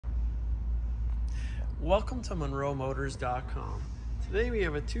Welcome to MunroMotors.com. Today we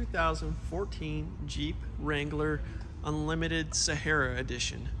have a 2014 Jeep Wrangler Unlimited Sahara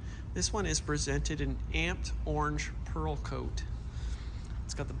Edition. This one is presented in amped orange pearl coat.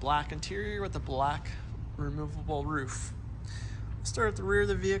 It's got the black interior with the black removable roof. We'll start at the rear of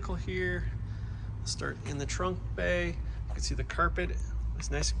the vehicle here. We'll start in the trunk bay. You can see the carpet is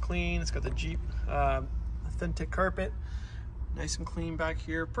nice and clean. It's got the Jeep authentic carpet. Nice and clean back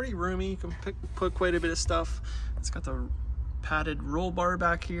here, pretty roomy. You can put quite a bit of stuff. It's got the padded roll bar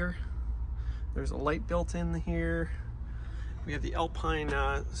back here. There's a light built in here. We have the Alpine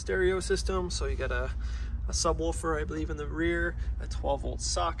stereo system, so you got a subwoofer, I believe, in the rear, a 12-volt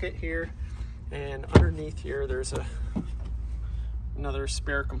socket here, and underneath here there's another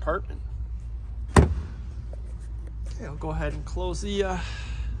spare compartment. Okay, I'll go ahead and close the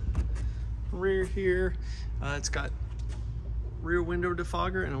rear here. It's got rear window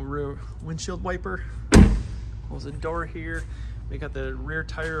defogger and a rear windshield wiper. Close the door here. We got the rear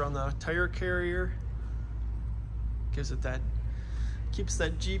tire on the tire carrier. Gives it that, keeps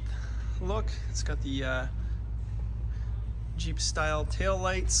that Jeep look. It's got the Jeep style tail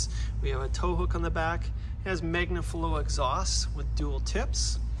lights. We have a tow hook on the back. It has MagnaFlow exhaust with dual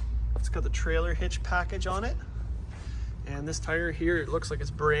tips. It's got the trailer hitch package on it. And this tire here, it looks like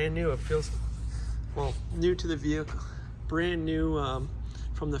it's brand new. It feels, well, new to the vehicle. Brand new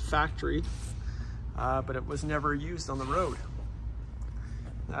from the factory, but it was never used on the road.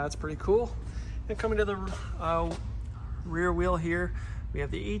 That's pretty cool. And coming to the rear wheel here, we have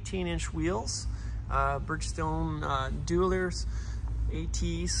the 18-inch wheels, Bridgestone Dualers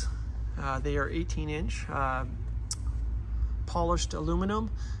ATs. They are 18-inch polished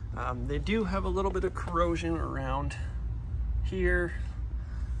aluminum. They do have a little bit of corrosion around here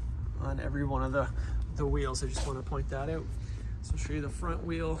on every one of the wheels. I just want to point that out. So I'll show you the front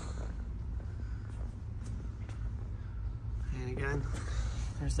wheel. And again,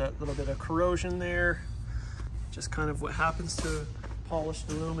 there's that little bit of corrosion there. Just kind of what happens to polished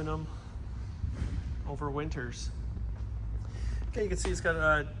aluminum over winters. Okay, you can see it's got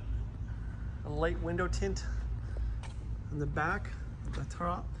a light window tint on the back, at the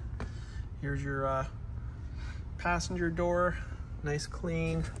top. Here's your passenger door, nice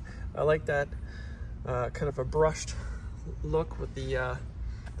clean. I like that kind of a brushed look with the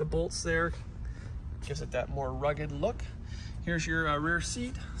bolts there. Gives it that more rugged look. Here's your rear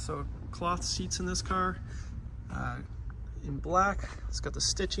seat. So cloth seats in this car in black. It's got the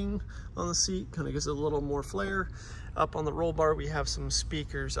stitching on the seat, kind of gives it a little more flair. Up on the roll bar we have some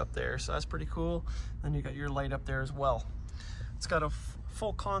speakers up there, so that's pretty cool. Then you got your light up there as well. It's got a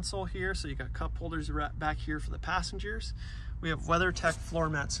full console here, so you got cup holders back here for the passengers. We have WeatherTech floor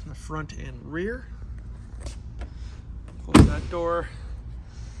mats in the front and rear. Close that door.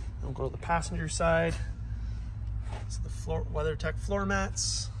 We'll go to the passenger side. It's the WeatherTech floor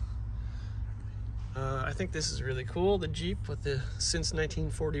mats. I think this is really cool. The Jeep with the since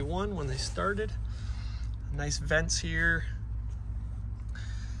 1941 when they started. Nice vents here.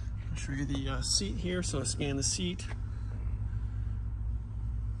 I'll show you the seat here. So scan the seat.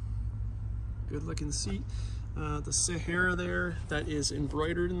 Good looking seat. The Sahara there, that is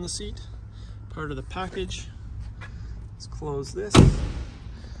embroidered in the seat, part of the package. Let's close this.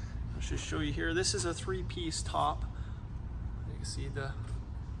 I'll just show you here. This is a 3-piece top. You can see the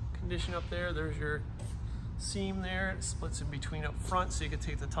condition up there. There's your seam there. It splits in between up front, so you can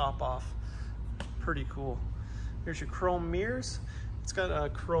take the top off. Pretty cool. Here's your chrome mirrors. It's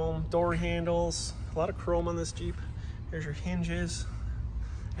got chrome door handles. A lot of chrome on this Jeep. Here's your hinges.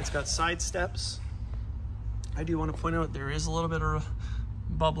 It's got side steps. I do want to point out there is a little bit of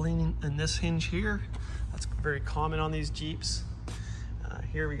bubbling in this hinge here. That's very common on these Jeeps.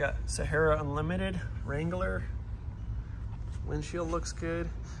 Here we got Sahara Unlimited, Wrangler. Windshield looks good.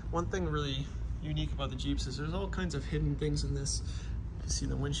 One thing really unique about the Jeeps is there's all kinds of hidden things in this. You see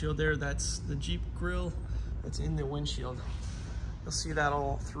the windshield there? That's the Jeep grill that's in the windshield. You'll see that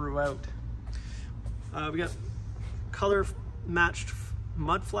all throughout. We got color matched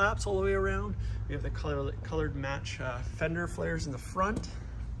mud flaps all the way around. We have the colored match fender flares in the front.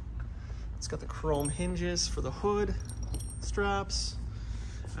 It's got the chrome hinges for the hood straps.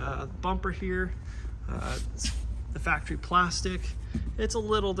 Bumper here. It's the factory plastic. It's a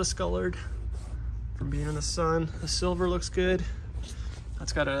little discolored from being in the sun. The silver looks good.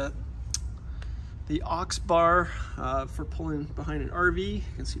 It's got the aux bar for pulling behind an RV. You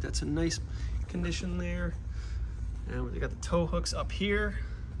can see that's in nice condition there. And we got the tow hooks up here.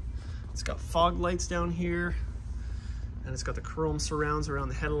 It's got fog lights down here. And it's got the chrome surrounds around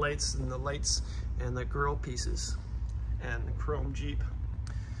the headlights and the lights and the grille pieces and the chrome Jeep.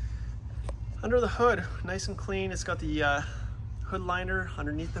 Under the hood, nice and clean. It's got the hood liner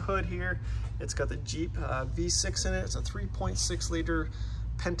underneath the hood here. It's got the Jeep V6 in it. It's a 3.6 liter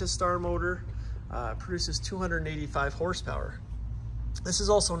Pentastar motor. Produces 285 horsepower. This is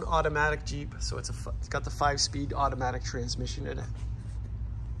also an automatic Jeep, so it's got the 5-speed automatic transmission in it.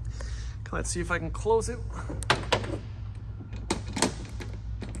 Let's see if I can close it.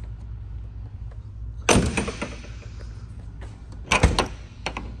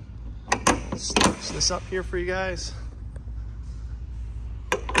 Snatch this up here for you guys.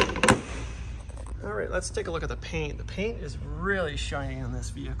 All right, let's take a look at the paint. The paint is really shiny on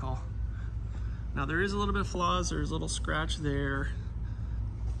this vehicle. Now there is a little bit of flaws. There's a little scratch there.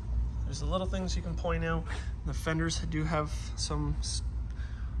 There's a little things you can point out. The fenders do have some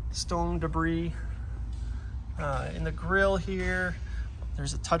stone debris. In the grille here,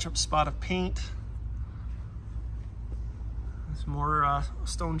 there's a touch-up spot of paint. There's more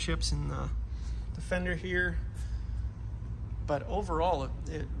stone chips in the fender here. But overall,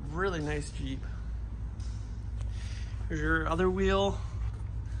 it really nice Jeep. Here's your other wheel.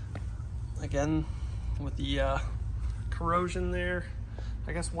 Again, with the corrosion there.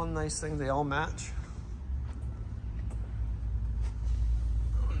 I guess one nice thing, they all match.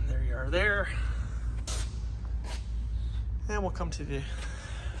 There you are there. And we'll come to the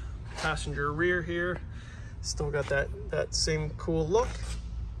passenger rear here. Still got that same cool look.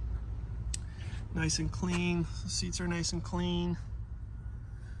 Nice and clean. The seats are nice and clean.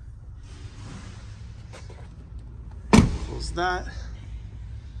 Close that.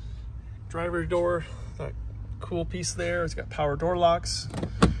 Driver door, that cool piece there. It's got power door locks,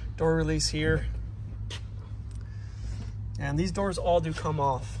 door release here. And these doors all do come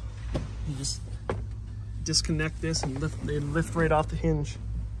off. You just disconnect this and they lift right off the hinge.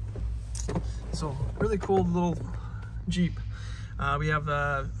 So really cool little Jeep. We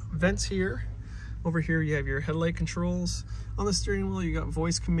have vents here. Over here you have your headlight controls. On the steering wheel you got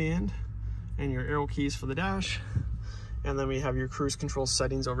voice command and your arrow keys for the dash. And then we have your cruise control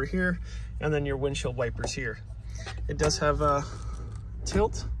settings over here, and then your windshield wipers here. It does have a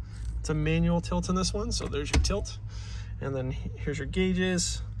tilt. It's a manual tilt in this one, so there's your tilt. And then here's your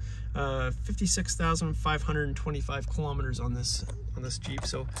gauges. 56,525 kilometers on this Jeep,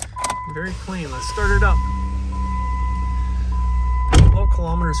 so very clean. Let's start it up. Low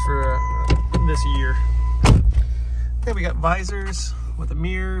kilometers for this year. Okay, we got visors with the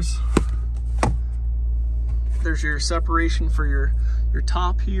mirrors. There's your separation for your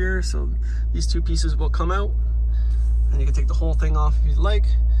top here, so these two pieces will come out, and you can take the whole thing off if you'd like.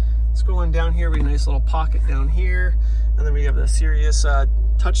 Scrolling down here, we have a nice little pocket down here, and then we have the Sirius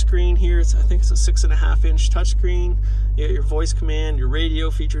touchscreen here. I think it's a 6.5-inch touchscreen. You got your voice command, your radio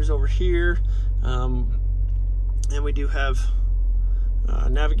features over here, and we do have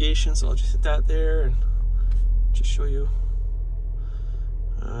navigation, so I'll just hit that there and just show you.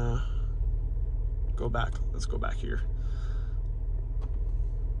 Go back. Let's go back here.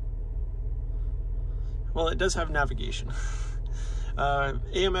 Well, it does have navigation.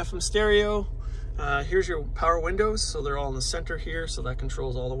 AM/FM stereo. Here's your power windows, so they're all in the center here, so that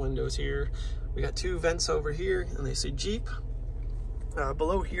controls all the windows here. We got two vents over here, and they say Jeep.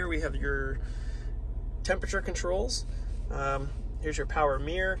 Below here we have your temperature controls. Here's your power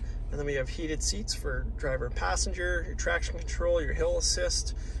mirror, and then we have heated seats for driver and passenger, your traction control, your hill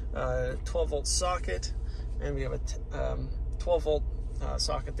assist, 12-volt socket, and we have a 12-volt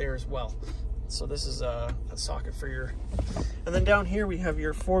socket there as well. So this is a socket for your, and then down here we have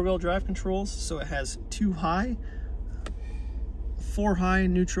your 4-wheel drive controls. So it has 2 high, 4 high,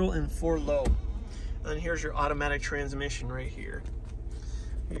 neutral, and 4 low. And then here's your automatic transmission right here.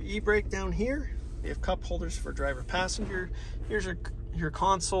 Your e-brake down here. We have cup holders for driver passenger. Here's your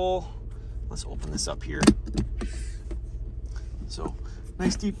console. Let's open this up here. So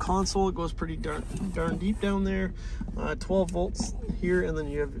nice deep console. It goes pretty darn deep down there. 12 volts here, and then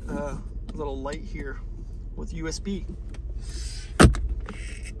you have a little light here with USB.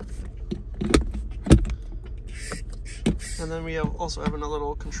 And then we also have a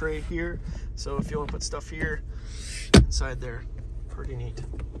little tray here, so if you want to put stuff here inside there, pretty neat.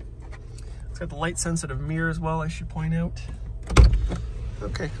 It's got the light sensitive mirror as well, I should point out.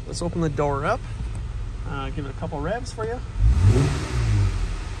 Okay, let's open the door up. Give it a couple revs for you.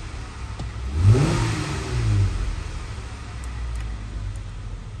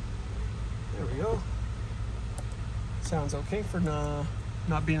 There we go. Sounds okay for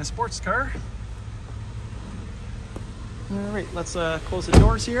not being a sports car. All right, let's close the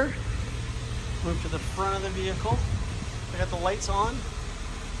doors here. Move to the front of the vehicle. I got the lights on.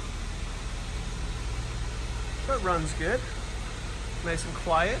 It runs good. Nice and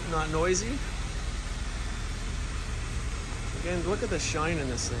quiet, not noisy. Again, look at the shine in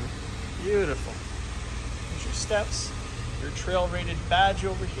this thing. Beautiful. There's your steps, your trail rated badge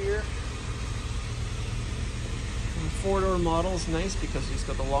over here. And the 4-door model is nice because it's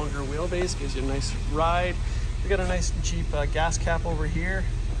got the longer wheelbase, gives you a nice ride. We got a nice Jeep gas cap over here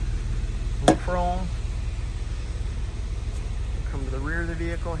in chrome. We'll come to the rear of the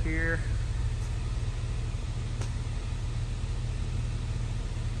vehicle here.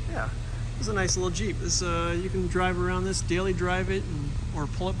 Yeah, this is a nice little Jeep. This you can drive around this, daily drive it, or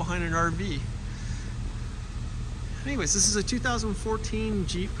pull it behind an RV. Anyways, this is a 2014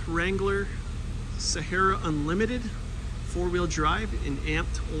 Jeep Wrangler Sahara Unlimited 4-wheel drive in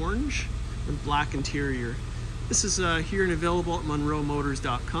amped orange and black interior. This is here and available at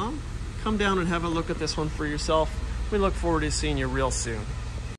munromotors.com. Come down and have a look at this one for yourself. We look forward to seeing you real soon.